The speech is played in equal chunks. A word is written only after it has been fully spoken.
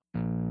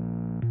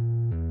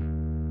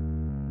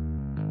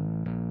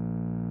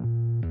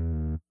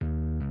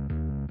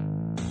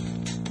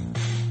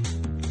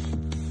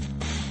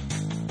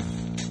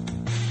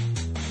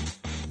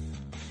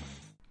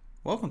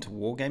Welcome to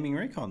Wargaming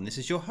Recon. This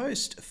is your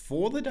host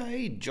for the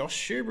day, Josh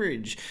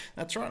Shoebridge.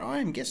 That's right, I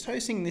am guest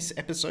hosting this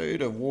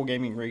episode of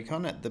Wargaming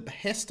Recon at the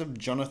behest of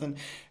Jonathan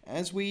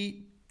as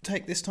we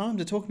take this time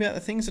to talk about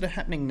the things that are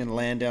happening in the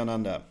land down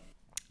under.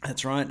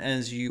 That's right,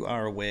 as you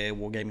are aware,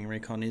 Wargaming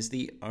Recon is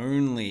the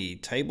only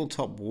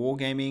tabletop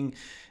wargaming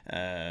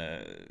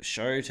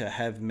show to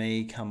have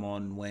me come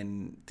on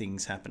when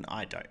things happen.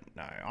 I don't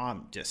know.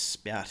 I'm just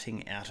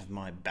spouting out of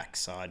my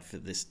backside for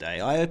this day.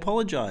 I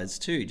apologise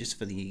too, just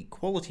for the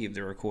quality of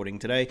the recording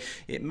today.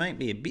 It might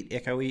be a bit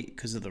echoey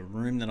because of the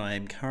room that I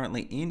am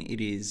currently in.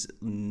 It is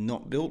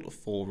not built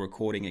for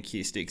recording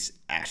acoustics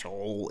at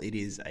all. It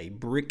is a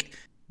brick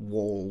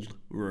walled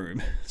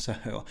room.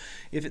 So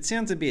if it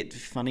sounds a bit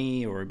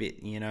funny or a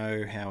bit, you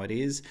know how it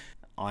is,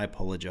 I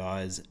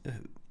apologize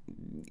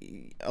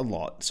a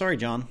lot. Sorry,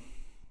 John.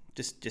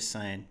 Just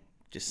saying.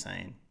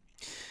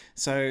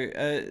 So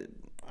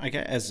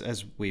okay,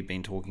 as we've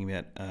been talking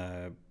about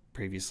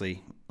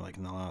previously, like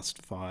in the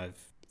last 5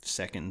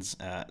 seconds,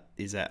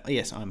 is that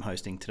yes, I'm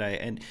hosting today,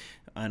 and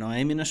I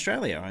am in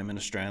Australia. I'm an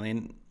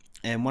Australian.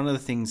 And one of the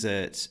things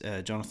that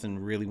Jonathan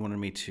really wanted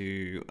me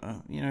to,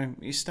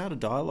 start a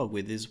dialogue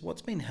with is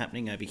what's been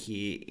happening over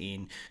here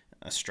in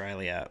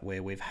Australia,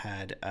 where we've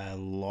had a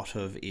lot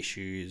of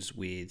issues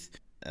with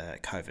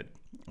COVID.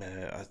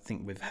 I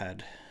think we've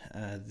had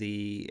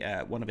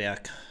one of our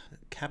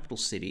capital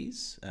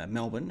cities,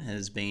 Melbourne,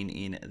 has been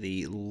in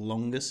the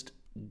longest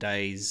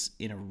days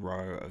in a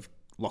row of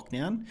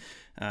lockdown,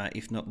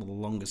 if not the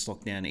longest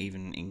lockdown,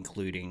 even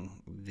including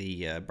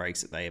the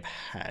breaks that they have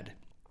had.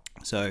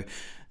 So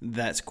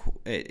that's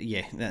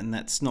and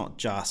that's not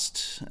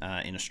just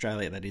in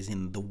Australia. That is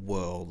in the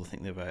world. I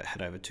think they've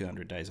had over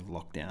 200 days of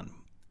lockdown,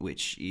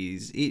 which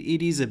is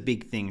it is a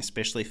big thing,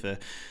 especially for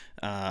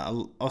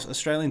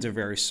Australians are a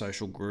very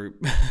social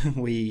group.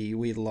 we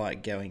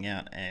like going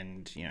out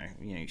and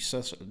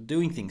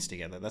doing things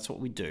together. That's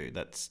what we do.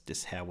 That's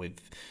just how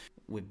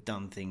we've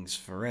done things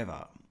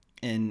forever.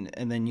 And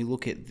then you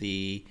look at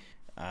the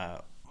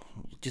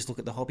just look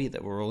at the hobby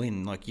that we're all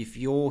in. Like, if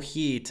you're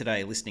here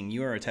today listening,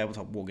 you are a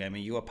tabletop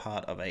wargamer. You are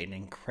part of an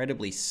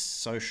incredibly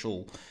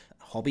social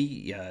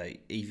hobby,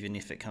 even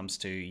if it comes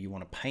to you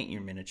want to paint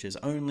your miniatures,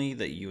 only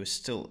that you're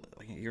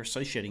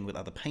associating with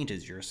other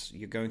painters.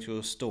 You're going to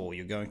a store,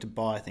 you're going to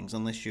buy things,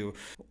 unless you're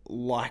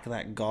like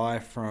that guy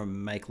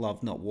from Make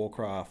Love Not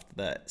Warcraft,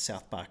 that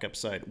South Park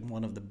episode,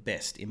 one of the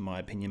best in my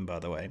opinion, by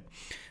the way,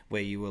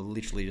 where you were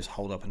literally just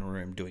holed up in a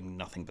room doing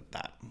nothing but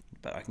that.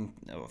 But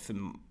for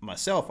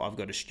myself, I've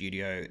got a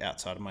studio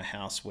outside of my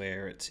house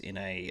where it's in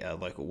a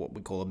local, what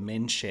we call a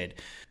men's shed,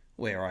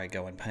 where I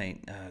go and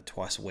paint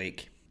twice a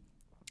week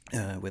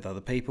with other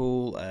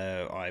people.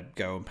 I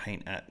go and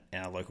paint at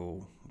our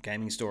local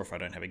gaming store if I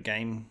don't have a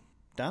game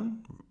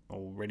done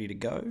or ready to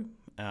go.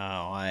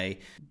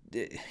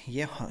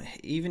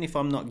 Even if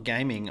I'm not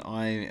gaming,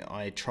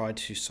 I try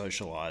to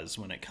socialize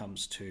when it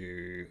comes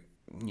to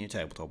new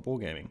tabletop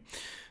wargaming.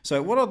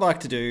 So what I'd like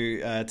to do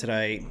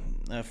today,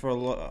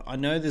 I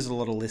know there's a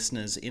lot of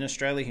listeners in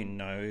Australia who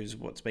knows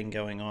what's been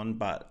going on,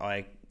 but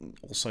I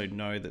also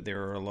know that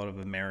there are a lot of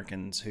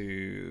Americans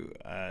who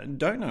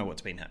don't know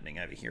what's been happening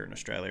over here in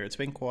Australia. It's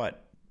been quite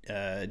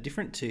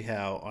different to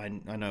how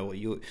I know what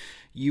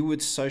you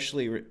would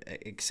socially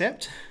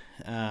accept.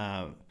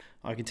 I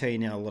can tell you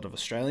now a lot of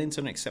Australians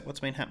don't accept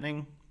what's been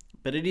happening.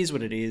 But it is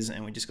what it is,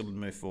 and we just got to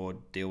move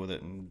forward, deal with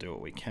it, and do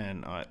what we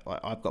can.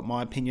 I've got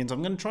my opinions.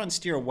 I'm going to try and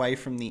steer away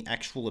from the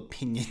actual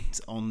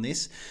opinions on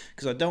this,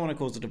 because I don't want to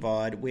cause a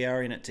divide. We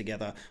are in it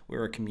together.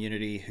 We're a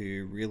community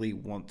who really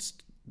wants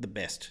the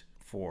best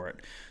for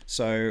it.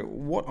 So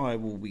what I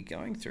will be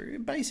going through,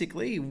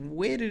 basically,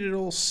 where did it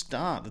all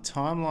start? The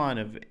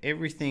timeline of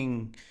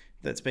everything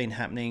that's been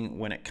happening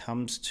when it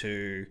comes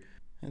to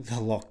the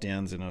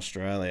lockdowns in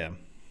Australia.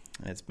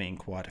 There's been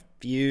quite a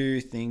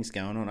few things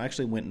going on. I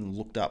actually went and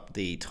looked up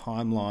the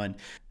timeline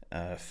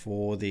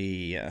for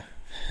the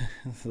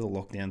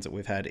lockdowns that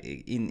we've had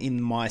in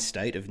my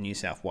state of New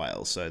South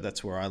Wales. So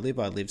that's where I live.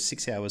 I live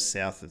 6 hours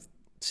south of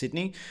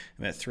Sydney,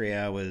 about 3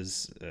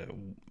 hours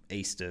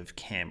east of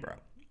Canberra,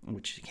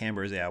 which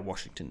Canberra is our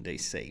Washington,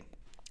 D.C.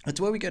 That's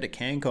where we go to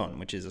CanCon,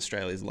 which is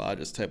Australia's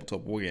largest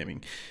tabletop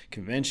wargaming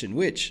convention,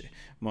 which,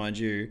 mind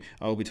you,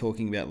 I'll be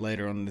talking about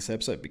later on in this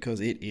episode because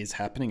it is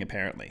happening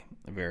apparently.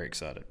 I'm very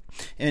excited.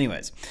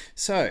 Anyways,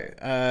 so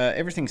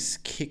everything's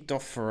kicked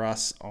off for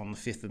us on the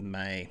 5th of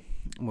May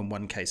when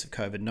one case of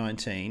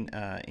COVID-19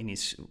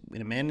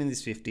 in a man in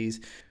his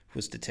 50s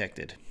was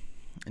detected.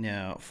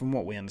 Now, from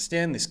what we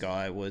understand, this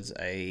guy was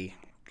a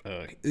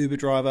Uber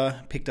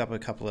driver, picked up a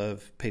couple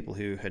of people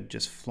who had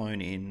just flown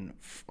in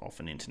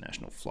off an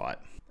international flight.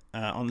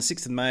 On the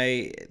 6th of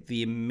May,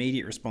 the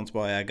immediate response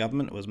by our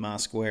government was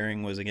mask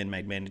wearing was again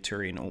made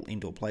mandatory in all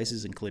indoor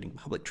places, including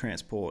public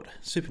transport,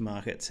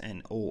 supermarkets,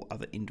 and all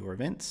other indoor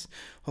events.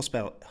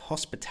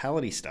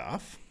 Hospitality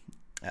staff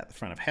at the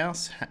front of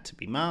house had to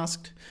be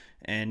masked,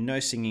 and no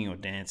singing or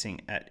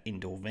dancing at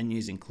indoor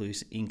venues,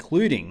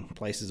 including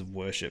places of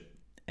worship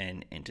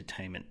and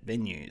entertainment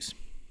venues.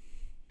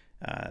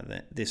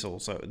 This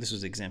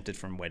was exempted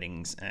from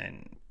weddings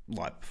and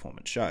live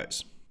performance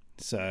shows.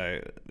 So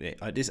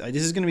this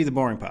is going to be the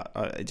boring part.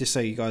 Just so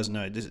you guys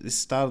know, this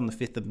started on the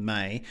 5th of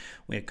May.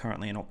 We're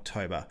currently in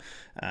October.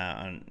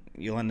 And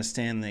you'll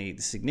understand the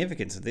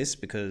significance of this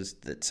because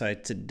so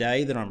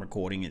today that I'm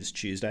recording is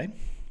Tuesday.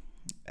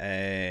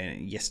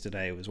 And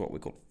yesterday was what we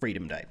call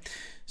Freedom Day.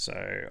 So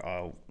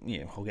I'll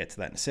get to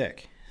that in a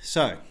sec.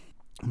 So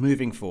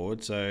moving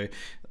forward,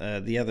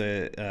 the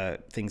other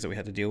things that we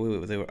had to deal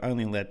with, they were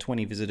only allowed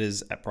 20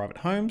 visitors at private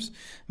homes,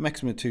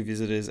 maximum 2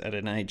 visitors at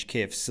an aged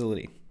care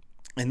facility.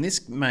 And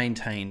this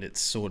maintained its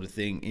sort of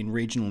thing in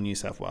regional New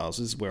South Wales.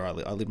 This is where I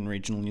live in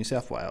regional New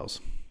South Wales.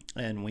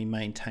 And we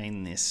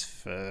maintained this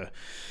for,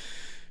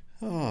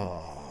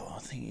 I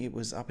think it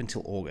was up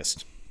until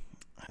August.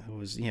 It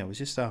was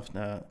just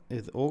after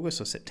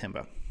August or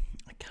September.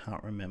 I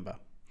can't remember.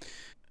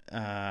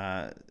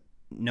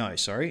 No,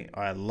 sorry,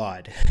 I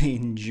lied.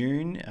 In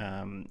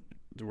June,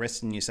 the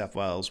rest of New South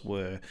Wales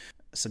were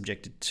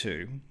subjected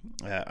to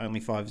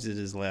only 5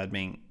 visitors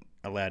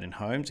allowed in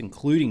homes,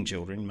 including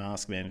children,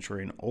 mask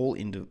mandatory in all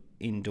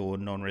indoor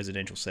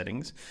non-residential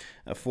settings.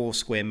 A 4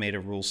 square metre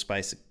rule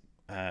space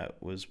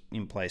was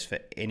in place for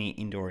any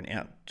indoor and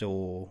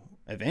outdoor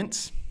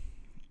events.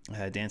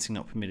 Dancing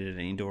not permitted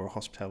at indoor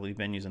hospitality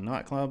venues and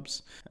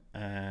nightclubs.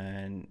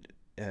 And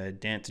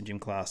dance and gym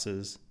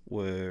classes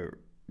were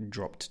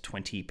dropped to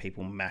 20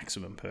 people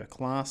maximum per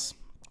class.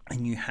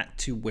 And you had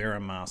to wear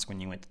a mask when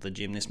you went to the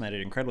gym. This made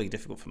it incredibly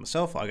difficult for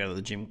myself. I go to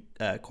the gym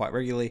quite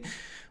regularly.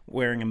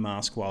 Wearing a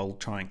mask while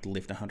trying to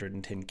lift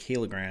 110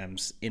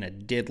 kilograms in a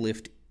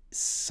deadlift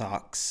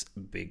sucks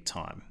big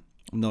time.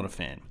 I'm not a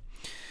fan.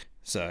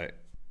 So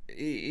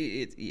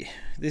these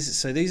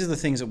are the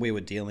things that we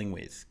were dealing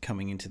with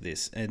coming into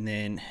this. And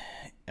then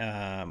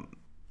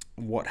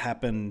what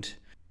happened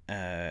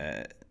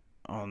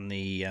on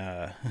the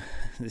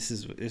this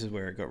is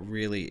where it got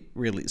really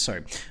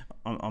sorry.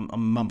 I'm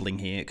mumbling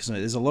here because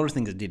there's a lot of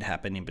things that did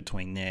happen in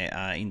between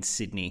there. In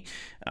Sydney,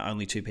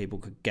 only 2 people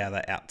could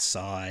gather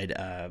outside.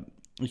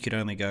 You could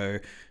only go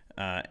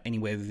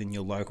anywhere within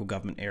your local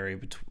government area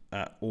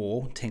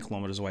or 10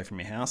 kilometres away from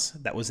your house.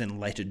 That was then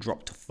later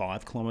dropped to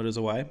 5 kilometres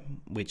away,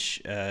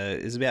 which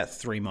is about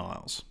 3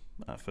 miles.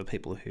 For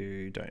people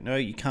who don't know,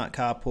 you can't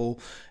carpool,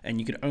 and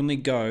you could only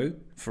go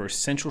for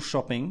essential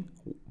shopping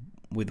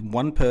with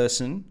 1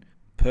 person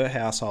per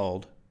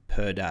household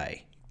per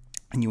day.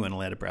 And you weren't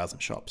allowed to browse in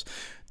shops.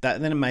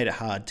 Then it made it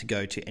hard to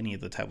go to any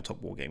of the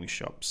tabletop wargaming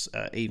shops,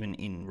 even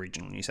in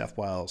regional New South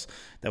Wales.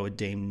 They were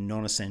deemed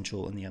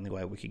non-essential, and the only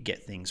way we could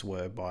get things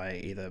were by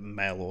either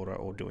mail order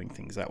or doing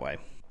things that way.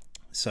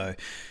 So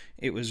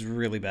it was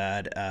really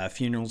bad.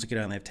 Funerals, you could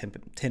only have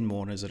 10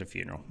 mourners at a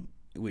funeral,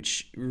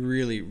 which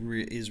really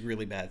is a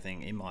really bad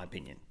thing in my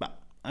opinion. But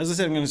as I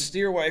said, I'm going to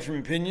steer away from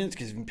opinions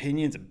because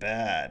opinions are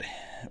bad.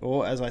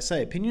 Or as I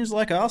say, opinions are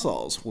like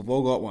arseholes. We've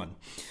all got one.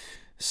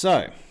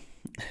 So...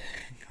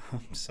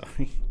 I'm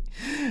sorry.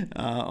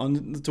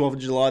 On the 12th of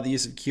July, the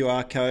use of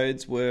QR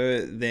codes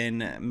were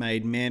then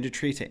made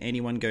mandatory to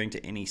anyone going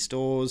to any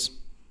stores.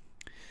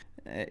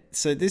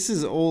 So this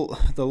is all,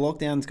 the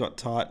lockdowns got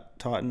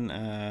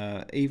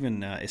tightened.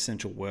 Even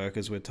essential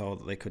workers were told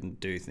that they couldn't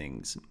do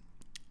things.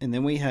 And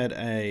then we had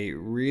a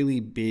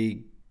really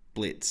big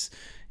blitz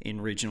in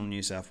regional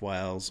New South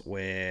Wales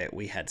where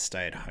we had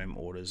stay-at-home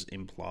orders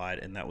implied,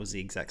 and that was the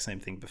exact same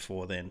thing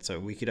before then. So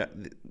we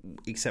could,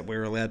 except we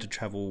were allowed to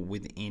travel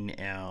within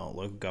our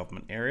local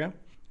government area,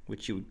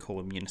 which you would call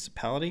a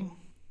municipality.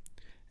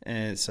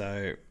 And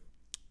so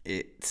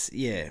it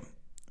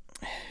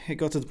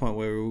got to the point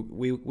where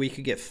we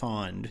could get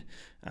fined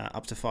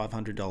up to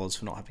 $500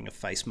 for not having a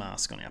face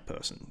mask on our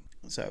person.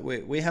 So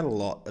we had a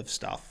lot of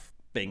stuff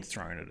being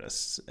thrown at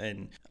us,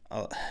 and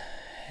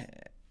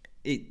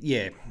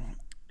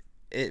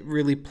it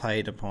really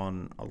played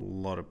upon a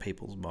lot of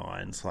people's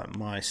minds. Like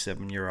my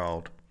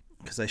 7-year-old,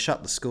 because they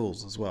shut the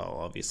schools as well,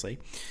 obviously.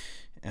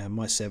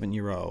 My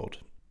 7-year-old,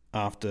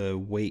 after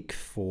week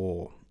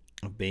 4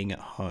 of being at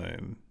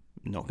home,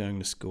 not going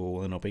to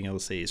school and not being able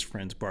to see his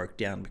friends, broke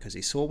down because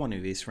he saw one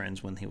of his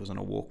friends when he was on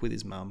a walk with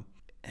his mum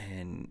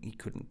and he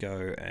couldn't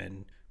go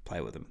and play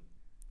with them.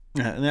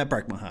 And that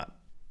broke my heart.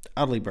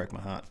 Utterly broke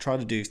my heart. Tried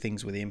to do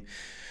things with him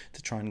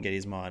to try and get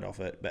his mind off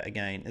it. But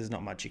again, there's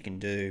not much you can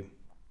do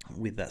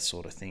with that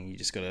sort of thing. You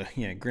just got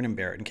to, grin and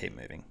bear it and keep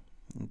moving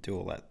and do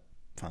all that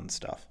fun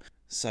stuff.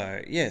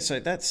 So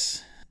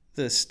that's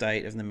the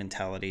state of the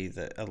mentality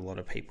that a lot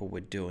of people were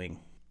doing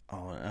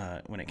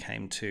when it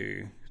came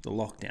to the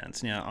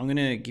lockdowns. Now, I'm going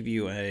to give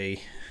you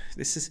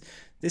this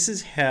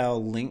is how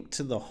linked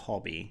to the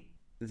hobby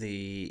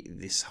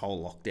this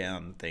whole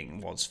lockdown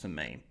thing was for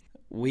me.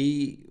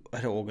 We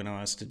had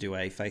organised to do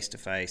a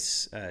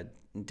face-to-face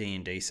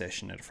D&D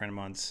session at a friend of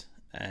mine's,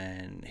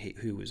 and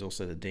who was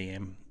also the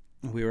DM.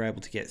 We were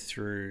able to get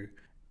through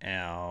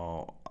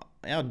our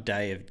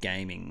day of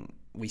gaming.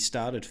 We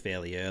started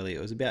fairly early.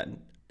 It was about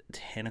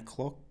 10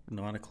 o'clock,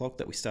 9 o'clock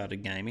that we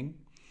started gaming.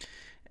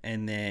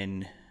 And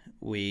then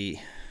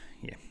we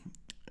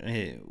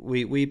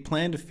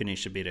planned to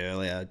finish a bit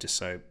earlier just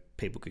so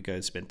people could go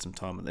spend some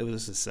time. It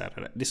was a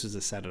Saturday. This was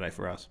a Saturday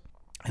for us.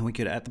 and we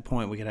could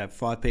have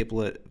 5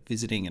 people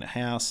visiting at a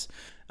house.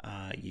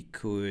 You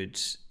could,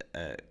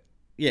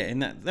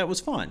 and that was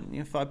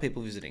fine. 5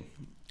 people visiting,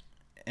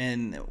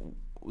 and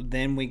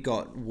then we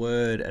got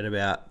word at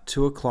about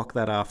 2:00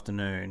 that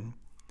afternoon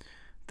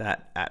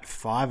that at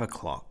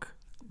 5:00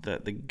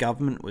 that the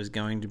government was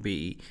going to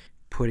be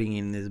putting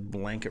in this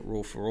blanket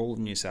rule for all of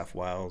New South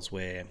Wales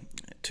where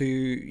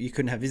you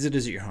couldn't have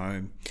visitors at your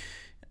home,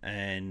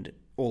 and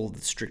all of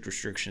the strict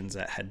restrictions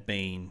that had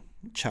been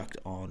chucked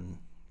on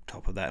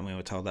top of that, and we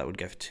were told that would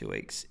go for 2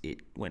 weeks. It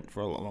went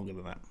for a lot longer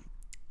than that.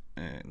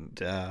 And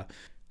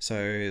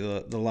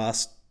so the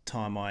last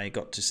time I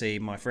got to see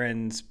my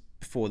friends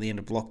before the end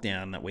of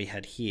lockdown that we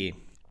had here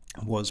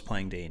was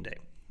playing D&D,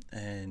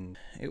 and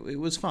it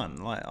was fun.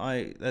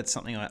 That's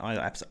something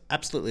I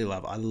absolutely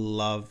love. I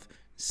love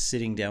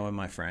sitting down with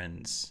my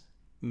friends,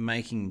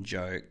 making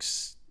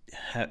jokes,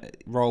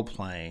 role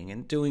playing,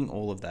 and doing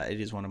all of that.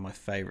 It is one of my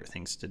favorite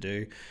things to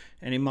do,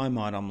 and in my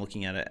mind, I'm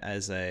looking at it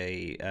as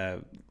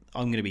I'm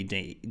going to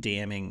be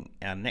DMing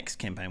our next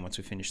campaign once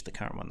we finish the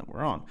current one that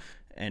we're on,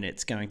 and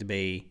it's going to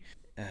be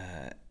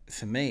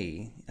for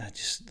me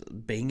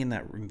just being in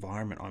that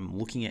environment. I'm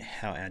looking at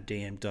how our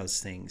DM does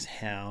things,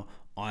 how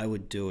I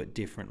would do it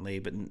differently,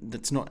 but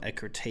that's not a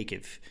critique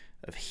of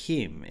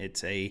him.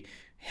 It's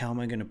how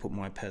am I going to put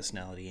my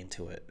personality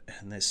into it?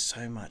 And there's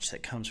so much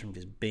that comes from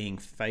just being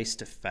face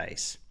to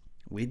face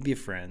with your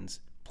friends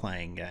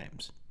playing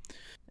games.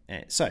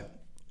 And so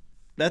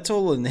that's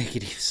all the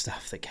negative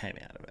stuff that came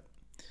out of it.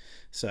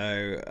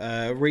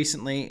 So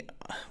recently,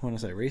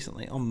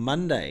 on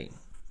Monday,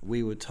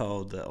 we were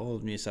told that all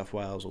of New South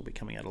Wales will be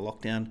coming out of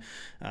lockdown.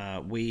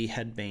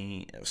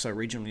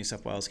 Regional New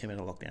South Wales came out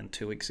of lockdown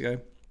 2 weeks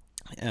ago,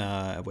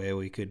 where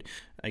we could,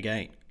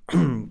 again,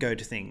 go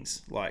to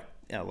things like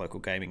our local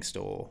gaming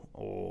store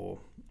or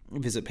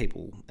visit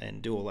people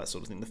and do all that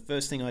sort of thing. The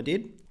first thing I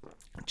did,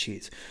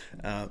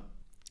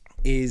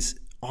 is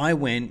I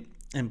went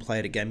and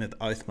played a game of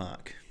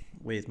Oathmark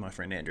with my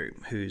friend Andrew,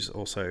 who's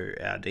also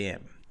our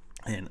DM.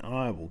 And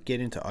I will get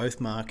into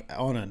Oathmark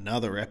on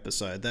another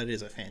episode. That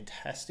is a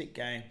fantastic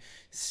game.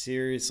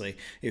 Seriously,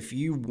 if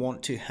you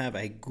want to have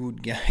a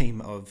good game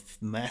of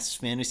mass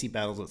fantasy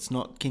battles, it's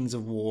not Kings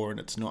of War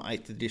and it's not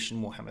 8th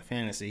edition Warhammer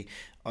Fantasy,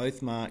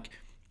 Oathmark,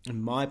 in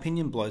my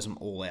opinion, blows them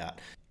all out.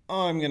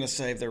 I'm going to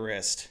save the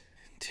rest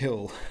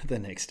till the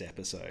next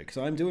episode, because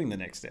I'm doing the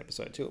next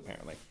episode too,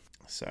 apparently.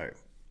 So,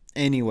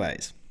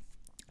 anyways,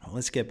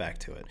 let's get back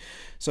to it.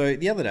 So,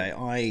 the other day,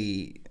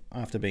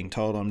 after being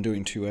told I'm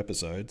doing 2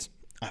 episodes,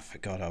 I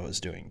forgot I was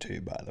doing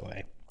 2, by the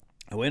way.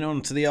 I went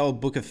on to the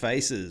old Book of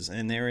Faces,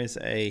 and there is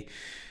a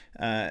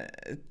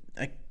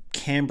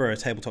Canberra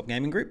tabletop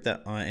gaming group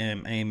that I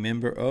am a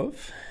member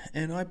of,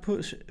 and I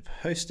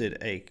posted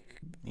a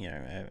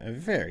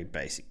very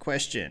basic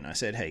question. I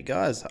said, hey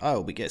guys, I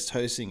will be guest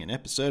hosting an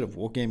episode of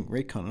Wargaming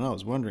Recon, and I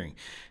was wondering,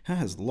 how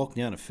has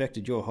lockdown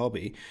affected your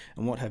hobby,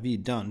 and what have you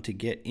done to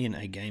get in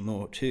a game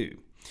or 2?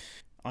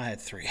 I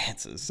had 3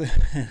 answers.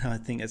 I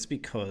think it's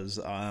because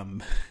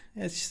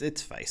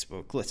it's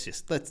Facebook.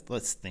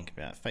 Let's think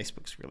about it.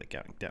 Facebook's really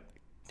going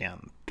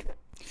down.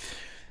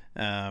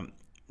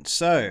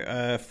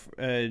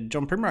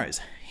 John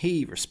Primrose,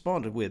 he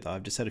responded with,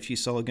 I've just had a few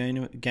solo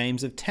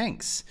games of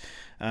tanks.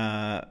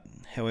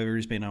 However,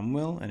 he's been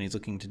unwell and he's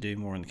looking to do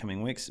more in the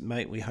coming weeks.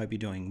 Mate, we hope you're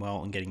doing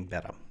well and getting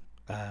better.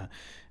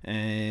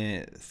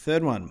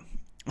 Third one,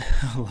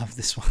 I love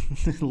this one.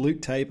 Luke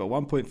Taper,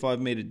 1.5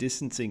 meter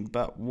distancing,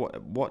 but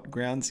what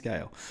ground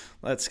scale?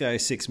 Let's go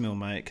 6 mil,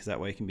 mate, because that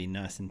way it can be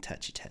nice and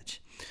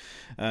touchy-touch.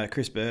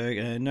 Chris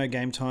Berg, no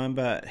game time,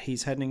 but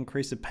he's had an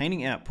increase of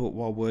painting output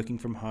while working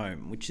from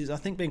home, which is, I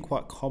think, been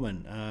quite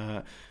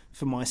common.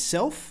 For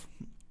myself,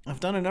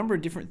 I've done a number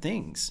of different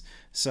things.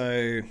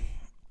 So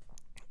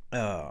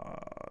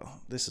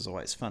this is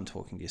always fun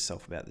talking to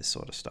yourself about this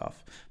sort of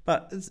stuff,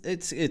 but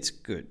it's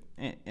good.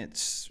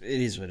 It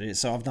is what it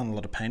is. So I've done a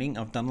lot of painting.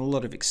 I've done a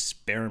lot of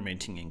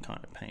experimenting in kind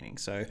of painting.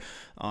 So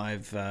I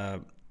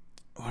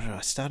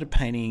started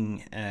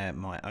painting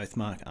my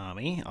Oathmark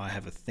army. I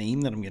have a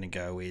theme that I'm going to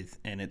go with,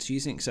 and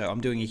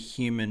I'm doing a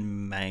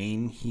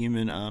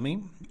human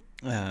army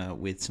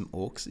with some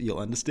orcs. You'll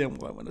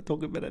understand why when I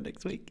talk about it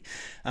next week.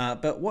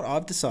 But what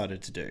I've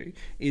decided to do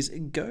is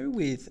go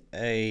with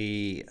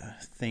a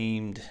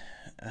themed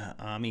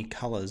army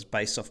colours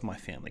based off my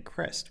family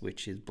crest,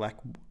 which is black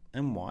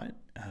and white.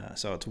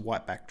 So it's a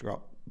white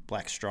backdrop,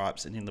 black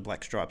stripes, and in the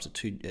black stripes are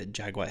 2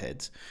 jaguar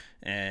heads.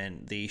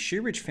 And the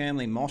Shoebridge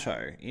family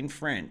motto in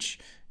French,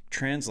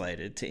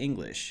 translated to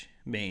English,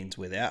 means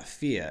without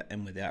fear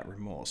and without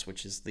remorse,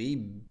 which is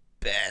the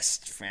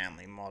best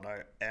family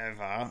motto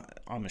ever.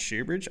 I'm a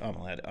Shoebridge, I'm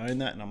allowed to own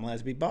that, and I'm allowed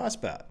to be biased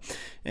about it.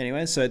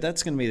 Anyway, so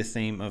that's going to be the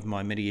theme of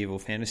my medieval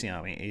fantasy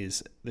army,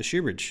 is the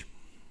Shoebridge.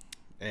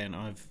 And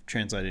I've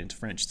translated it into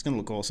French. It's going to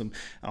look awesome.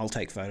 I'll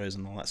take photos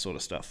and all that sort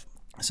of stuff.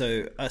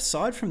 So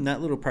aside from that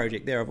little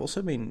project there, I've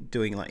also been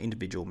doing like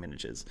individual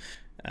miniatures.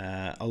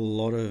 A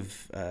lot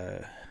of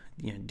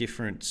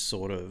different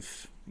sort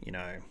of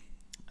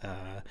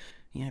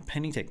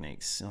painting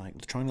techniques,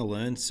 like trying to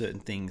learn certain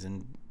things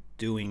and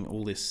doing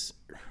all this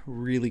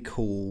really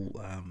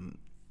cool,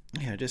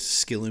 just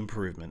skill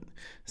improvement.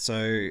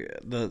 So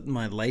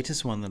my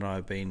latest one that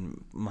I've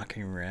been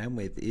mucking around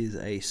with is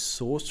a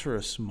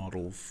sorceress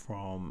model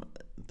from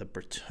the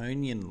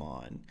Bretonnian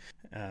line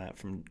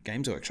from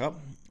Games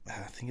Workshop.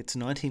 I think it's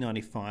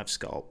 1995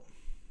 sculpt.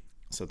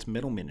 So it's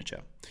metal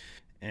miniature.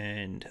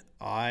 And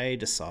I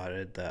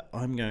decided that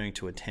I'm going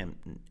to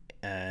attempt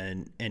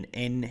an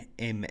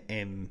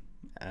NMM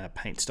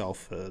paint style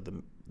for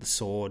the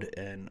sword.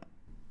 And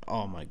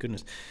oh my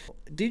goodness,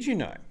 did you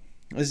know?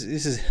 This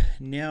is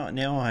now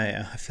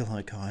I feel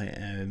like I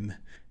am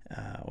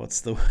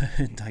what's the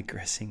word,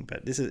 digressing,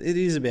 but it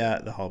is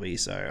about the hobby,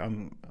 so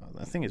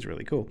I think it's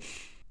really cool.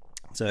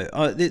 So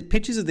the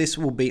pictures of this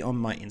will be on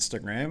my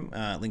Instagram.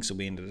 Links will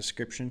be in the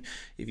description.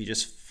 If you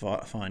just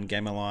find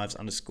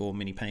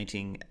GamerLives_mini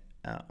painting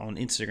on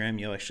Instagram,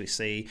 you'll actually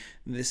see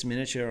this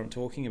miniature I'm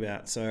talking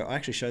about. So I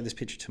actually showed this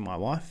picture to my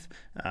wife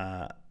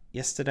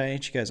yesterday,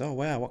 and she goes, "Oh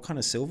wow, what kind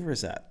of silver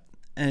is that?"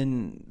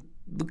 And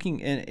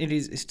looking, and it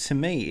is, to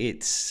me,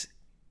 it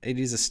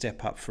is a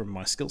step up from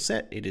my skill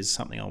set. It is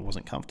something I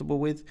wasn't comfortable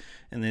with,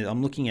 and then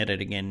I'm looking at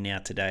it again now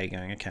today,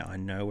 going, okay, I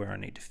know where I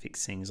need to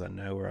fix things. I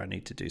know where I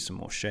need to do some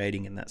more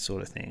shading and that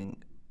sort of thing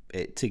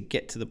to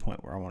get to the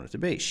point where I want it to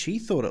be. She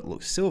thought it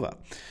looked silver.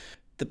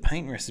 The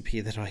paint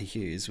recipe that I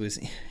used was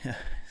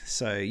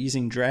so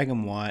using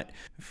Dragon White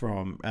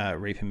from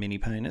Reaper Mini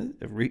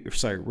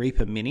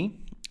Reaper Mini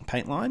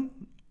paint line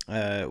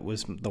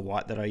was the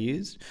white that I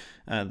used.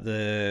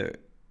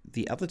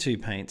 The other two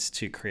paints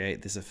to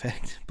create this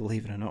effect,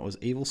 believe it or not, was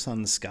Evil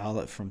Sun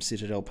Scarlet from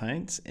Citadel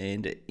Paints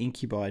and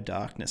Incubi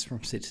Darkness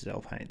from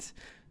Citadel Paints.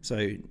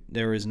 So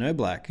there is no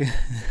black.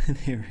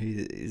 There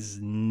is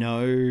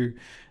no,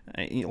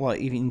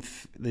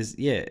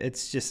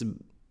 it's just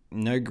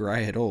no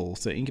grey at all.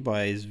 So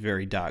Incubi is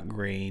very dark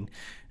green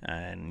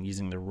and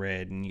using the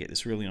red, and you get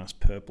this really nice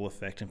purple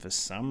effect. And for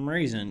some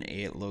reason,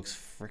 it looks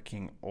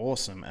freaking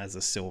awesome as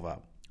a silver.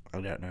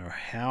 I don't know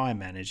how I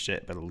managed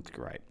it, but it looked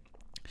great.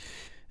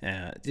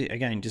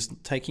 Again,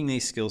 just taking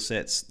these skill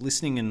sets,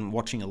 listening and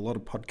watching a lot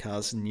of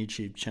podcasts and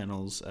YouTube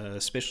channels,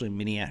 especially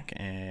Miniac,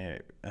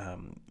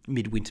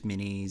 Midwinter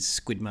Minis,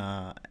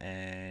 Squidmar,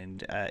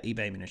 and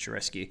eBay Miniature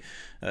Rescue.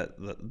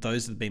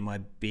 Those have been my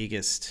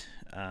biggest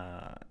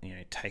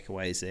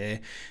takeaways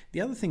there.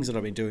 The other things that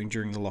I've been doing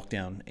during the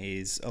lockdown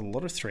is a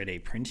lot of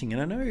 3D printing,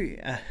 and I know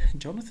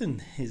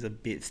Jonathan is a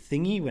bit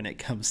thingy when it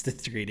comes to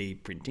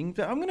 3D printing,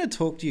 but I'm going to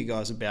talk to you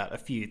guys about a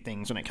few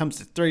things when it comes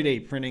to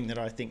 3D printing that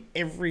I think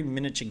every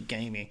miniature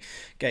gaming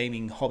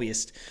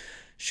hobbyist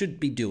should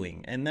be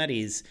doing, and that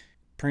is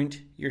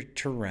print your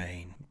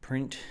terrain,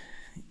 print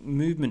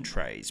movement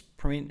trays,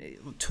 print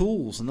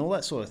tools, and all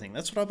that sort of thing.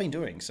 That's what I've been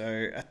doing.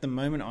 So at the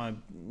moment,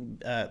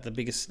 the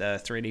biggest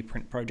 3D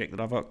print project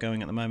that I've got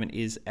going at the moment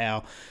is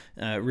our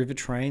river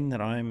train that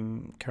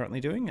I'm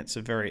currently doing. It's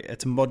a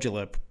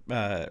modular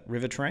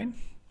river train,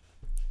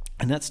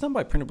 and that's done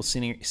by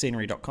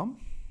printablescenery.com.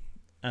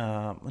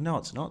 No,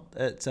 it's not.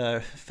 It's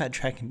Fat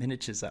Dragon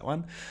Miniatures, that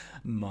one.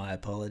 My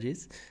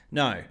apologies.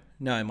 No,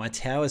 my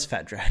tower's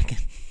Fat Dragon.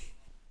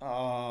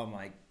 Oh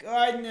my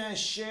goodness,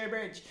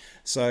 Sherbridge.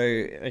 So,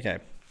 okay,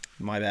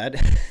 my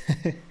bad.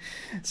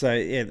 So,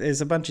 yeah,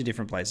 there's a bunch of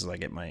different places I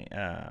get my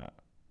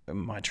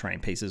train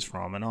pieces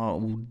from, and I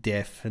will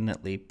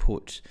definitely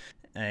put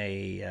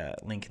a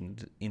link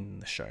in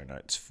the show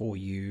notes for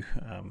you.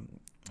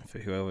 For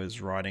whoever's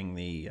writing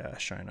the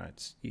show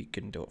notes, you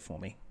can do it for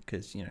me,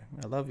 because,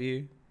 I love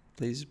you.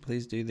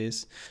 Please do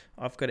this.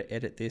 I've got to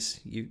edit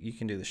this. You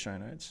can do the show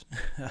notes.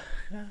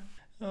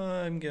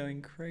 Oh, I'm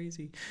going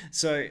crazy.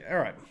 So, all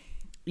right.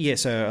 Yeah,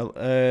 so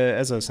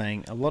as I was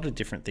saying, a lot of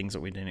different things that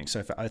we're doing.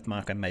 So for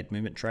Oathmark, I made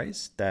movement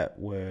trays that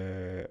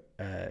were,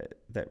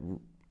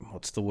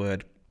 what's the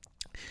word?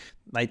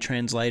 They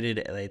translated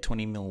a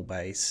 20mm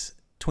base,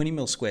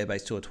 20mm square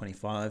base to a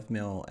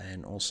 25mm,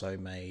 and also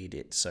made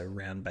it so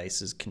round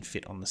bases can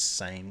fit on the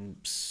same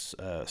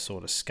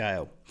sort of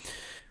scale.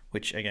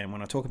 Which, again,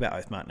 when I talk about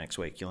Oathmark next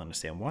week, you'll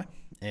understand why.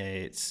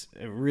 It's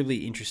a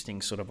really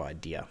interesting sort of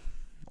idea.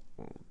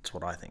 That's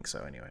what I think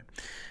so, anyway.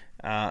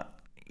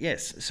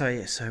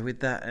 So with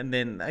that, and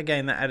then,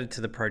 again, that added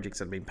to the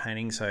projects I've been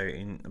painting. So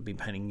I've been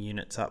painting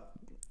units up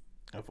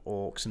of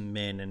orcs and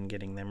men and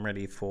getting them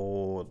ready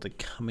for the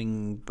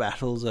coming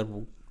battles that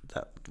will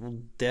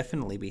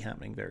definitely be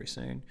happening very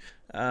soon.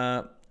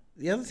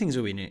 The other things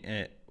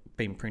we've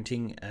been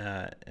printing,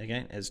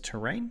 again, as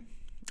terrain.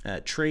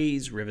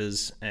 Trees,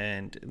 rivers,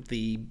 and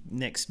the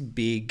next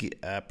big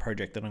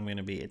project that I'm going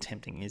to be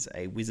attempting is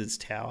a wizard's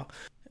tower.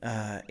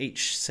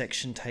 Each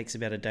section takes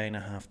about a day and a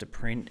half to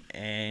print,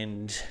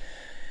 and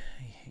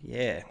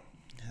yeah,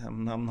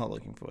 I'm not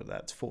looking forward to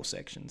that. It's 4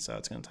 sections, so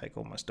it's going to take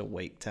almost a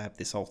week to have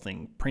this whole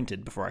thing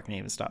printed before I can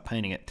even start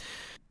painting it.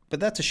 But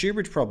that's a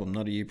Shoebridge problem,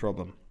 not a you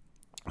problem.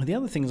 The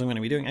other things I'm going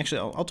to be doing, actually,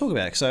 I'll talk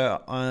about it.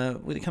 So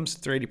when it comes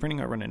to 3D printing,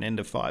 I run an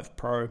Ender 5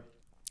 Pro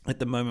at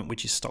the moment,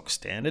 which is stock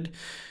standard.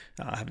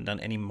 I haven't done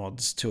any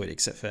mods to it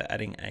except for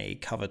adding a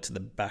cover to the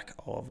back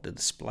of the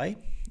display.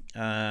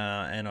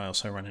 And I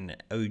also run an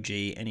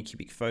OG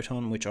Anycubic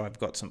Photon, which I've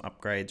got some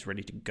upgrades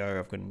ready to go.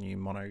 I've got a new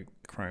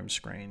monochrome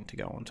screen to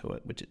go onto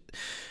it,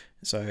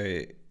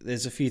 so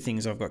there's a few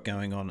things I've got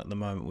going on at the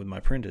moment with my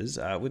printers.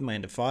 With my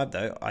Ender 5,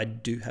 though, I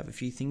do have a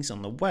few things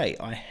on the way.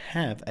 I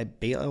have a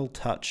BL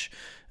Touch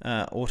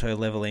auto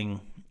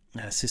leveling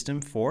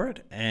system for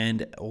it,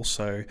 and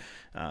also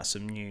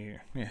some new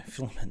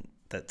filament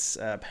that's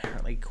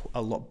apparently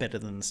a lot better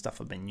than the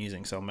stuff I've been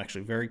using. So I'm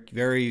actually very,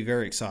 very,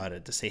 very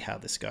excited to see how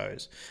this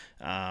goes,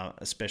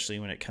 especially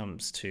when it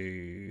comes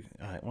to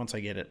once I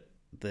get it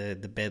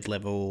the bed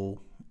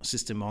level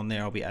system on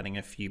there. I'll be adding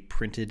a few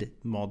printed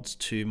mods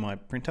to my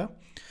printer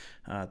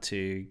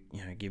to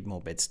give more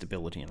bed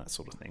stability and that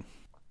sort of thing.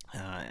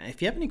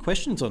 If you have any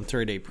questions on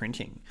 3D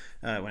printing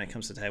when it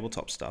comes to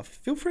tabletop stuff,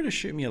 feel free to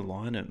shoot me a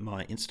line at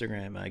my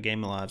Instagram,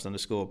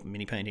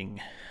 gamerlives_mini-painting,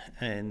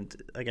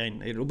 and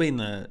again, it'll be in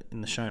the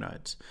show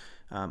notes.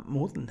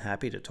 More than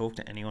happy to talk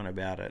to anyone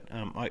about it.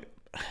 I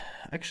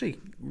actually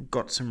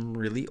got some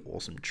really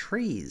awesome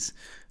trees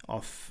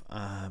off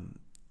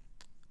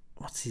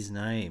what's his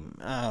name?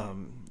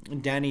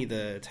 Danny,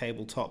 the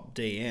tabletop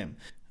DM,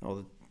 or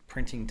the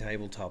printing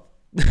tabletop.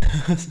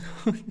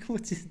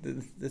 What's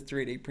the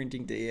 3D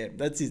printing DM?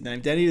 That's his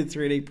name, Danny the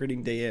 3D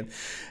printing DM.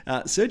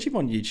 Search him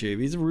on YouTube.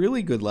 He's a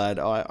really good lad.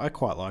 I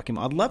quite like him.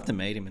 I'd love to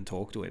meet him and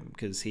talk to him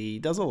because he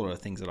does a lot of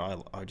things that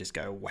I just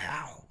go,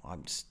 wow.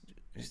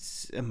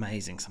 It's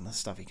amazing some of the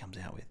stuff he comes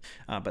out with.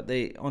 But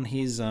on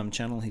his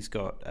channel, he's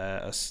got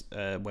a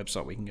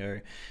website we can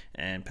go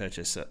and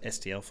purchase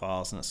STL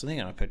files and that sort of thing.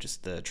 And I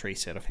purchased the tree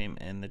set of him,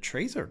 and the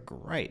trees are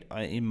great.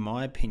 In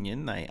my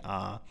opinion, they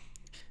are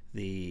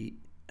the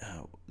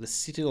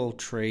Citadel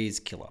Trees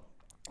killer.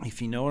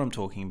 If you know what I'm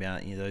talking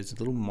about, those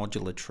little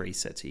modular tree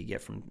sets that you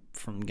get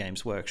from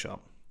Games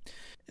Workshop,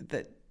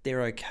 that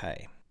they're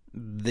okay.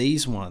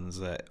 These ones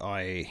that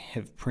I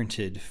have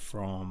printed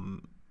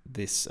from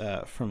this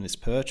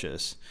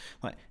purchase,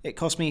 like it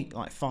cost me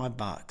like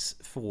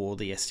 $5 for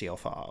the STL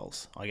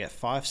files. I get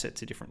 5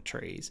 sets of different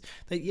trees.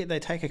 They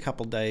take a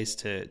couple of days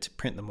to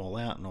print them all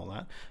out and all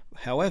that.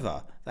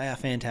 However, they are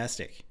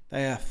fantastic.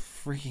 They are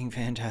freaking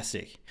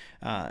fantastic.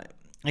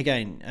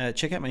 Again,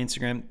 check out my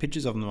Instagram,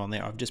 pictures of them on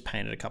there. I've just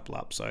painted a couple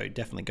up, so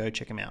definitely go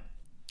check them out.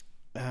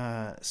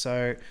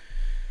 So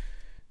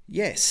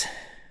yes,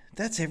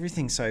 that's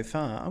everything so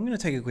far. I'm going to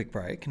take a quick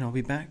break, and I'll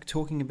be back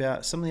talking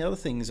about some of the other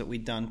things that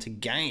we've done to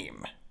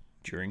game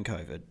during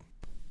COVID.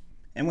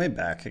 And we're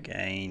back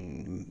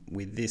again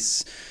with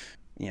this,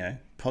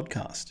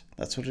 podcast.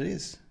 That's what it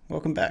is.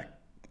 Welcome back.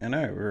 I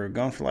know, we were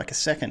gone for like a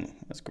second.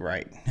 That's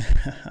great.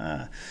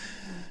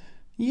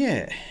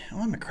 Yeah,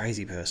 I'm a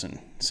crazy person.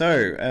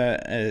 So,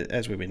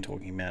 as we've been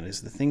talking about,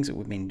 is the things that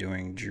we've been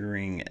doing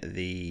during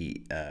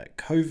the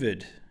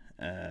COVID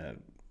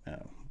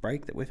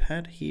break that we've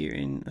had here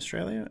in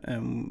Australia.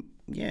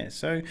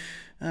 So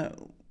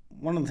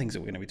one of the things that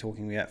we're going to be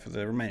talking about for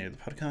the remainder of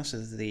the podcast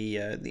is the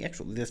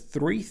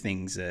 3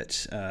 things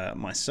that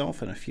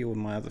myself and a few of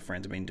my other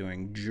friends have been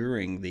doing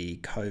during the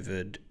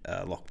COVID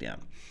lockdown.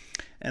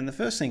 And the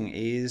first thing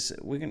is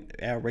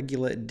our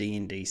regular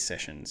D&D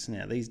sessions.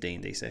 Now, these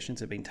D&D sessions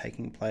have been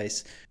taking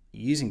place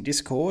using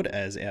Discord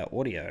as our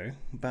audio,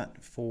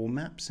 but for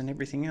maps and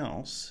everything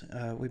else,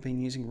 we've been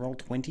using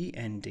Roll20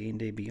 and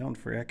D&D Beyond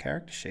for our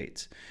character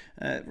sheets.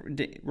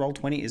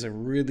 Roll20 is a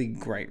really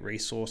great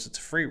resource. It's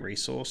a free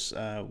resource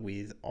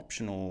with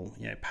optional,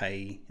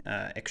 pay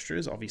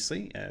extras,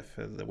 obviously,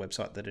 for the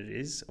website that it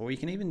is, or you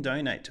can even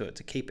donate to it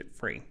to keep it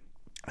free.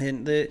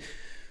 And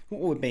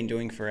what we've been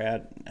doing for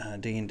our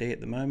D&D at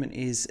the moment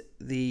is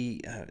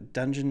the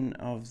Dungeon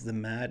of the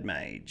Mad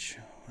Mage.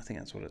 I think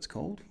that's what it's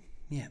called.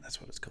 Yeah, that's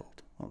what it's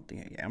called. I'm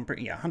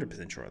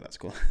 100% sure that's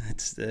called.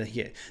 It's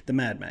the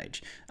Mad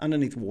Mage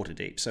underneath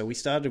Waterdeep. So we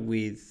started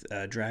with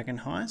Dragon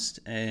Heist,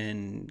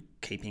 and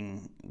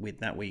keeping with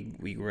that, we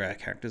grew our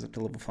characters up to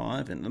level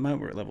 5, and at the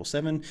moment we're at level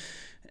 7.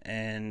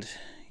 And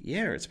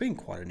yeah, it's been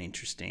quite an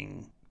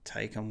interesting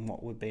take on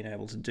what we've been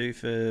able to do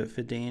for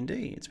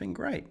D&D. It's been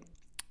great.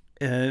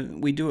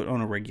 We do it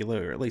on a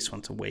regular, at least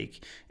once a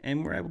week,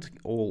 and we're able to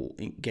all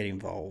get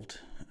involved.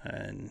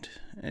 And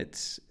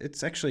it's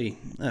actually,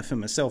 for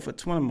myself,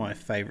 it's one of my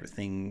favourite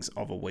things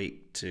of a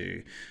week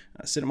to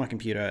sit at my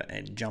computer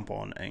and jump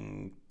on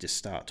and just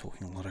start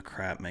talking a lot of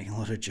crap, making a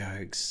lot of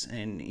jokes,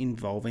 and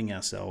involving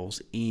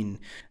ourselves in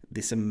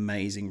this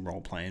amazing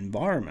roleplay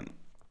environment.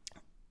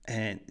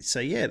 And so,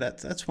 yeah,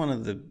 that's one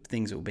of the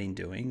things that we've been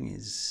doing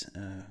is,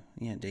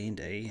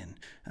 D&D.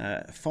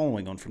 And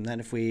following on from that,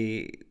 if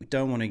we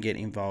don't want to get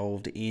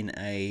involved in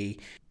a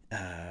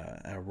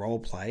role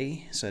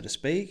play, so to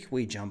speak,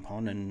 we jump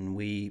on and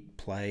we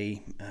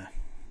play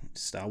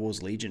Star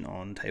Wars Legion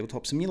on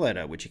Tabletop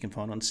Simulator, which you can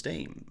find on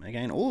Steam.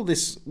 Again, all of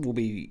this will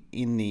be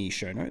in the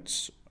show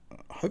notes,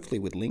 hopefully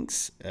with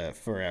links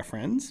for our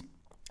friends.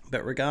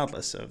 But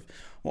regardless of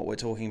what we're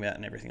talking about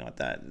and everything like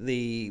that,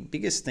 the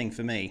biggest thing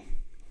for me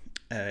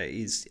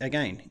is,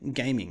 again,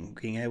 gaming,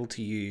 being able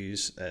to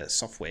use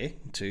software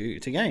to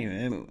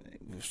game.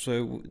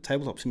 So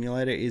Tabletop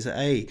Simulator is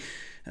a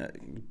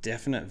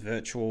definite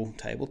virtual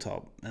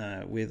tabletop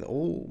with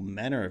all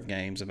manner of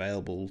games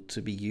available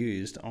to be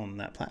used on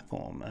that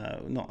platform.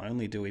 Not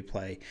only do we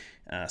play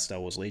Star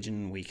Wars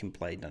Legion, we can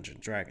play Dungeons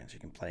 & Dragons, you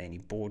can play any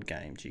board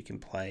games, you can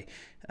play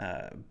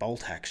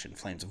Bolt Action,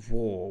 Flames of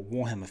War,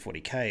 Warhammer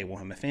 40k,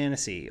 Warhammer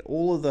Fantasy.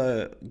 All of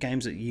the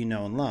games that you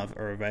know and love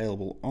are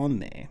available on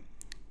there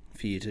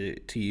for you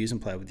to use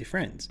and play with your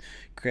friends.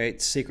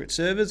 Create secret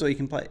servers, or you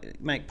can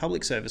make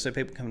public servers so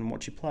people come and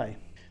watch you play.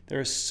 There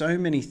are so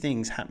many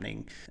things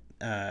happening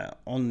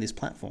on this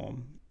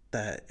platform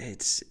that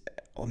it's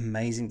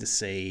amazing to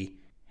see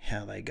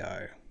how they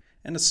go.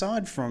 And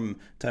aside from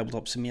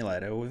Tabletop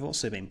Simulator, we've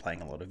also been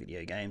playing a lot of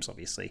video games,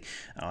 obviously.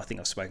 I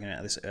think I've spoken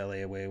about this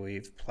earlier, where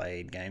we've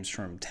played games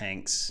from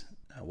Tanks,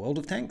 World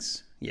of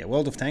Tanks? Yeah,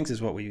 World of Tanks is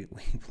what we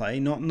play,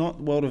 not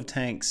World of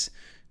Tanks,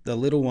 the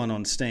little one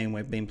on Steam.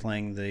 We've been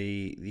playing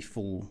the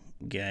full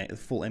game, the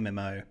full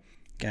MMO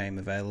game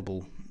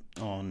available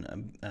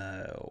on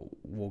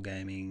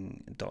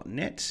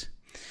wargaming.net.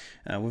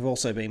 We've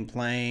also been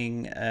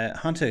playing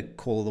Hunter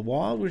Call of the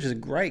Wild, which is a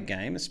great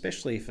game,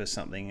 especially for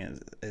something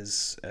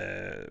as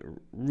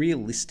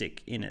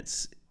realistic in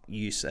its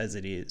use as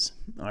it is.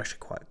 I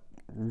actually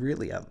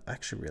really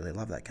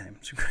love that game.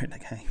 It's a great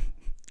game.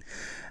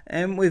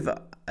 And we've,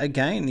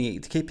 again,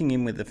 keeping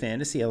in with the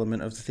fantasy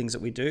element of the things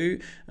that we do,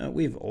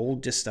 we've all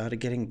just started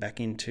getting back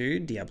into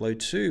Diablo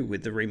 2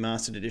 with the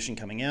remastered edition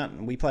coming out,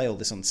 and we play all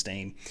this on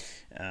Steam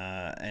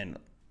and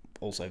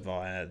also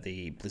via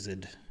the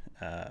Blizzard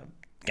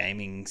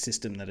gaming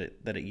system that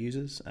it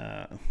uses.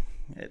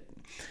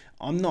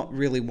 I'm not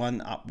really one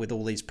up with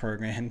all these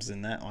programs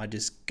and that. I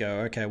just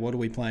go, okay, what are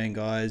we playing,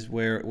 guys?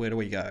 Where do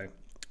we go?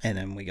 And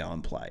then we go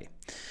and play.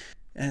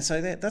 And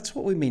so that's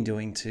what we've been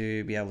doing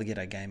to be able to get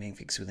our gaming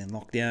fix within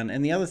lockdown.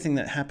 And the other thing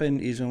that happened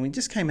is when we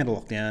just came out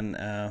of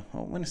lockdown,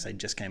 when I say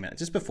just came out,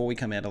 just before we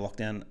come out of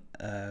lockdown,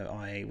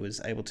 I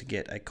was able to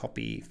get a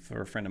copy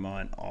for a friend of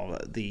mine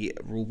of the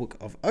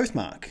rulebook of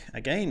Oathmark.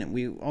 Again,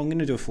 I'm going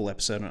to do a full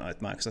episode on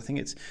Oathmark because I think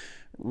it's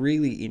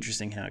really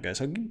interesting how it goes.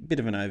 So I'll give a bit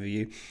of an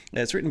overview.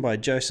 It's written by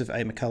Joseph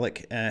A.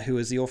 McCulloch, who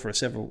is the author of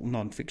several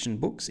non-fiction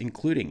books,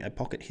 including A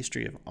Pocket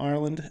History of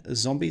Ireland,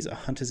 Zombies, A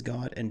Hunter's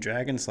Guide, and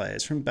Dragon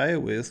Slayers, from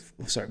Beowulf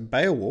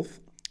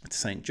to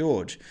St.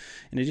 George.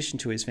 In addition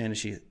to his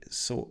fantasy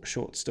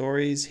short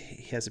stories,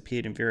 he has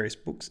appeared in various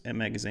books and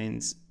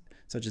magazines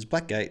such as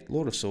Blackgate,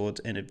 Lord of Swords,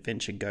 and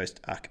Adventure Ghost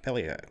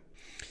Archipelago.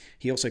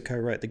 He also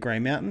co-wrote The Grey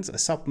Mountains, a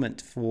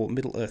supplement for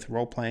Middle-earth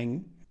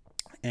role-playing,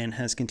 and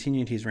has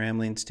continued his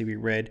ramblings to be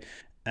read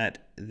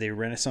at the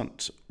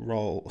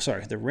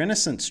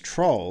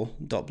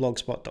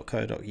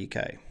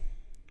renaissancetroll.blogspot.co.uk.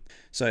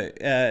 So,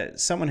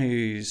 someone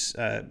who's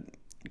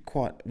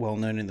quite well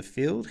known in the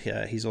field.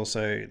 He's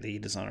also the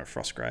designer of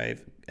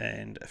Frostgrave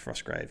and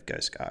Frostgrave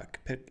Ghost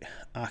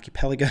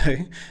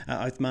Archipelago.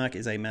 Oathmark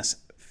is a mass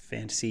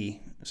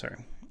fantasy.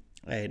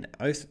 And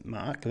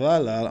Oathmark.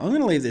 I'm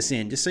going to leave this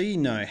in just so you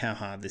know how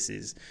hard this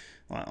is.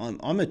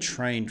 I'm a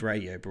trained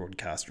radio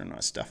broadcaster and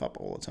I stuff up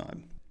all the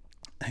time.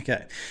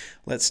 Okay,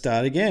 let's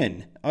start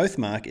again.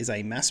 Oathmark is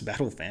a mass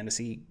battle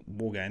fantasy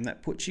wargame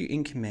that puts you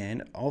in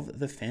command of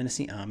the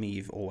fantasy army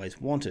you've always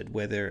wanted,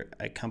 whether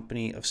a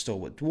company of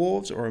stalwart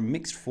dwarves or a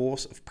mixed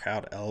force of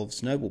proud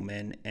elves,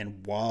 noblemen,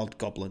 and wild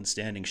goblins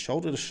standing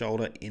shoulder to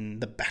shoulder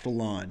in the battle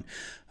line.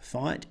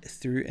 Fight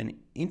through an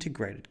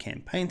integrated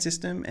campaign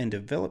system and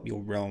develop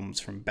your realms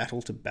from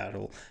battle to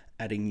battle,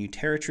 adding new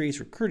territories,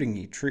 recruiting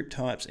new troop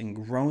types, and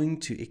growing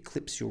to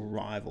eclipse your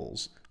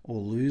rivals, or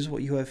lose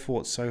what you have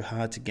fought so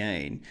hard to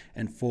gain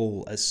and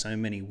fall as so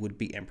many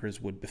would-be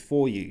emperors would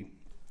before you.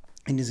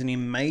 It is an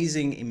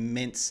amazing,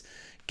 immense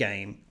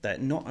game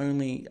that not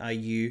only are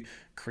you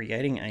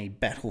creating a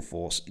battle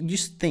force,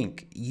 just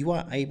think you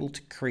are able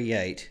to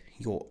create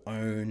your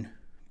own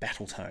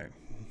battle tome.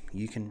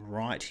 You can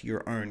write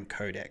your own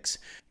codex,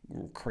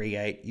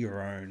 create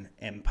your own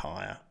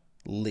empire,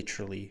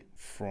 literally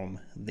from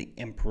the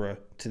emperor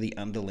to the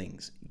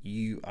underlings.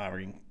 You are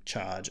in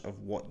charge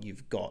of what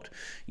you've got,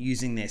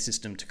 using their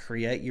system to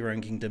create your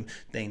own kingdom,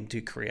 then to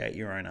create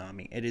your own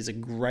army. It is a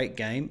great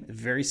game,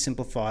 very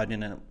simplified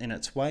in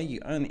its way. You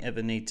only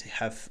ever need to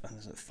have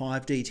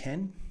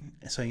 5d10,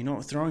 so you're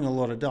not throwing a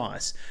lot of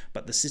dice,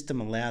 but the system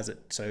allows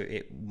it, so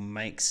it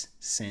makes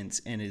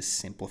sense and is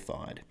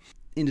simplified.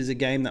 It is a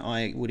game that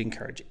I would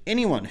encourage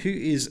anyone who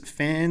is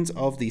fans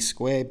of the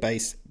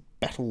square-based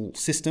battle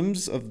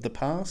systems of the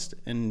past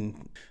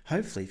and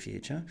hopefully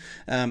future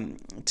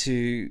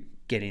to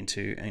get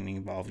into and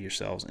involve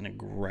yourselves in a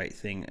great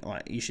thing.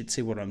 Like, you should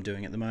see what I'm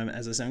doing at the moment.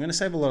 As I say, I'm going to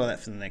save a lot of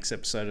that for the next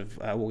episode of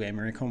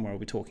Wargaming Recon, where I'll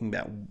be talking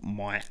about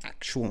my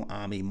actual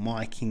army,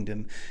 my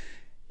kingdom,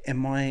 and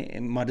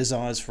my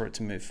desires for it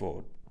to move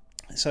forward.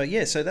 So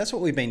that's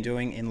what we've been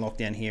doing in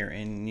lockdown here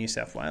in New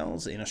South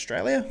Wales, in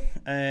Australia,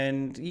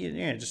 and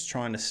just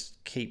trying to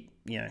keep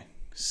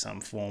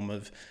some form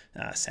of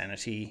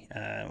sanity.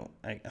 I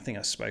think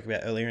I spoke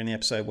about earlier in the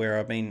episode where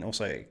I've been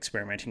also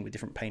experimenting with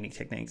different painting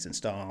techniques and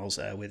styles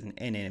with an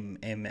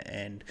NMM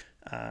and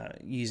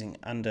using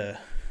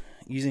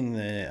using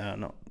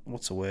the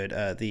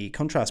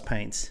contrast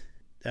paints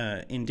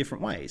in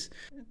different ways.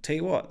 Tell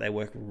you what, they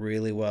work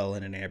really well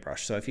in an airbrush.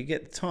 So if you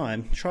get the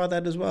time, try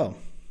that as well.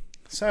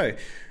 So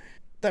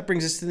that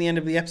brings us to the end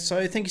of the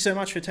episode. Thank you so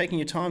much for taking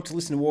your time to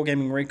listen to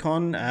Wargaming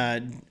Recon.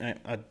 I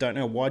don't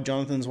know why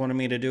Jonathan's wanted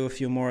me to do a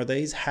few more of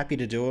these. Happy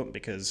to do it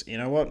because, you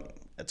know what?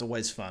 It's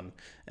always fun.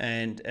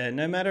 And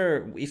no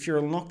matter if you're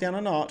in lockdown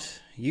or not,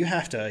 you've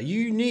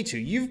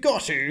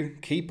got to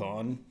keep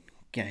on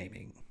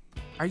gaming.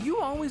 Are you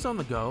always on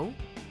the go?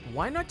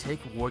 Why not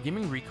take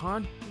Wargaming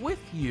Recon with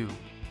you?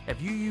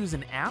 If you use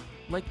an app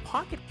like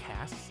Pocket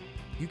Casts,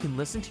 you can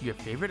listen to your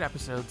favorite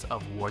episodes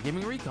of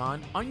Wargaming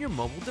Recon on your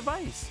mobile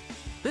device.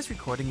 This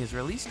recording is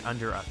released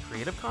under a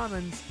Creative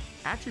Commons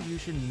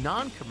Attribution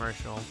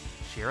Non-Commercial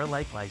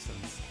Share-alike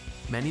license.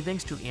 Many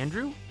thanks to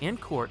Andrew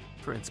and Court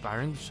for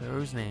inspiring the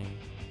show's name.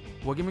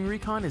 Wargaming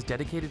Recon is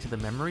dedicated to the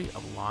memory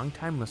of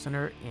longtime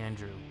listener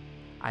Andrew.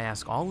 I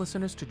ask all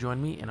listeners to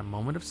join me in a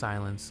moment of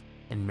silence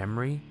in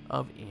memory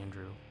of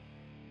Andrew.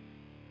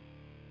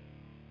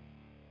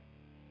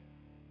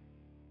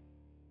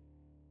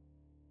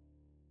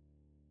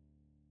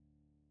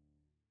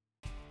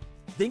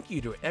 Thank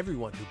you to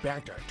everyone who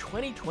backed our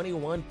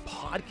 2021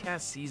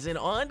 podcast season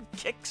on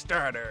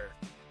Kickstarter.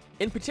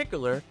 In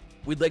particular,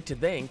 we'd like to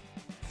thank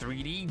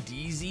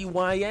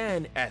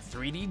 3DDZYN at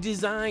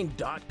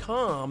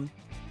 3ddesign.com,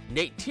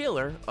 Nate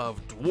Taylor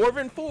of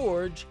Dwarven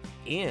Forge,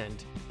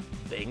 and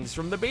Things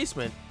from the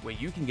Basement, where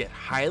you can get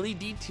highly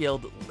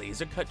detailed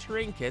laser cut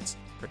terrain kits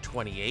for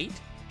 28,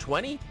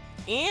 20,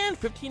 and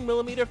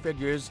 15mm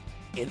figures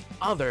and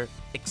other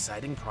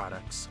exciting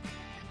products.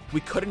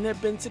 We couldn't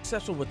have been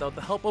successful without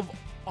the help of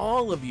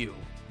all of you.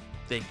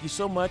 Thank you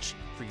so much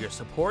for your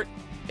support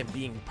and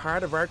being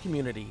part of our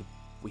community.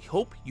 We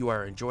hope you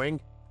are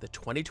enjoying the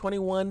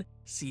 2021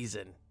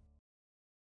 season.